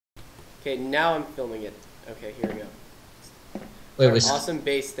Okay, now I'm filming it. Okay, here we go. Wait, Our was awesome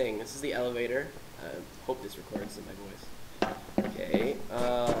bass thing. This is the elevator. Hope this records in my voice. Okay,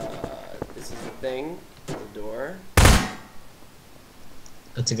 this is the thing. The door.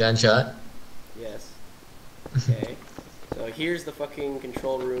 that's a gunshot? Yes. Okay. So here's the fucking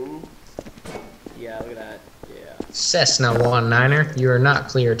control room. Yeah, look at that. Yeah. Cessna 19er, you are not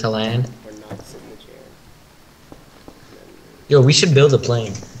clear to land. Or not sit in the chair. Yo, we should build a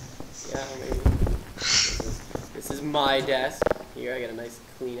plane. Yeah, maybe. This is my desk. Here, I got a nice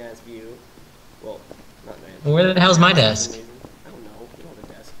clean ass view. Well, not man. Where the hell's my desk? I don't know. You don't have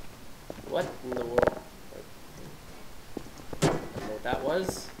a desk. What in the world? I don't know what that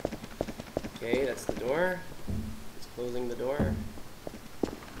was. Okay, that's the door. It's closing the door.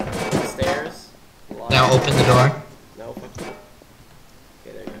 The stairs. Now open the door. No, fuck you.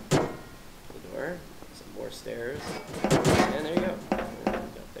 Okay, there you go. The door. Some more stairs. And there you go.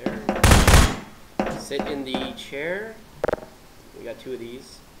 Up there. Sit in the chair. We got 2 of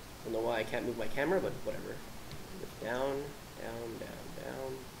these. I don't know why I can't move my camera, but whatever. Lift down, down, down,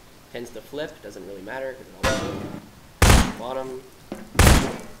 down. Tends to flip. Doesn't really matter because it all goes bottom.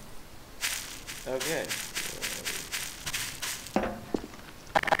 Okay.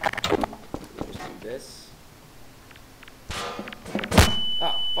 Just do this.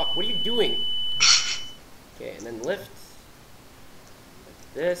 Ah, fuck, what are you doing? Okay, and then lift.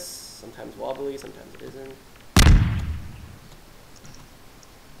 Like this. Sometimes wobbly, sometimes it isn't.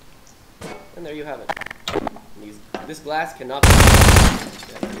 And there you have it. This glass cannot be...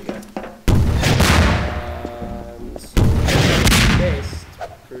 Yeah, there you go. So, base.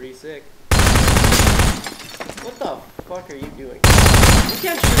 It's pretty sick. What the fuck are you doing? You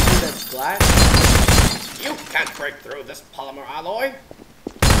can't shoot through this glass. You can't break through this polymer alloy.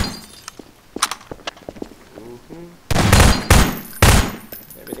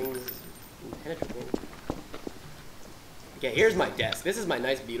 Everything's impenetrable. Okay, here's my desk. This is my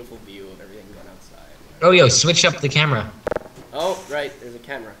nice, beautiful view of everything going outside. Oh, yo, switch up the camera. Oh, right, there's a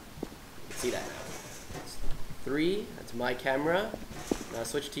camera. You can see that now. It's 3, that's my camera. Now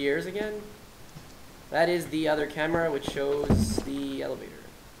switch to yours again. That is the other camera, which shows the elevator.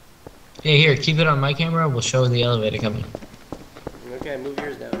 Yeah, here, keep it on my camera. We'll show the elevator coming. Okay, move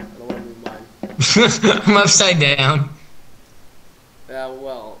yours down. I don't want to move mine. I'm upside down.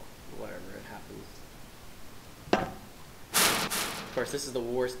 Well, whatever, it happens. Of course, this is the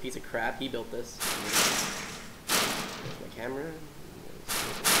worst piece of crap. He built this. There's my camera.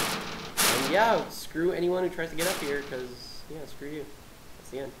 And yeah, screw anyone who tries to get up here, because, yeah, screw you. That's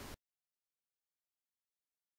the end.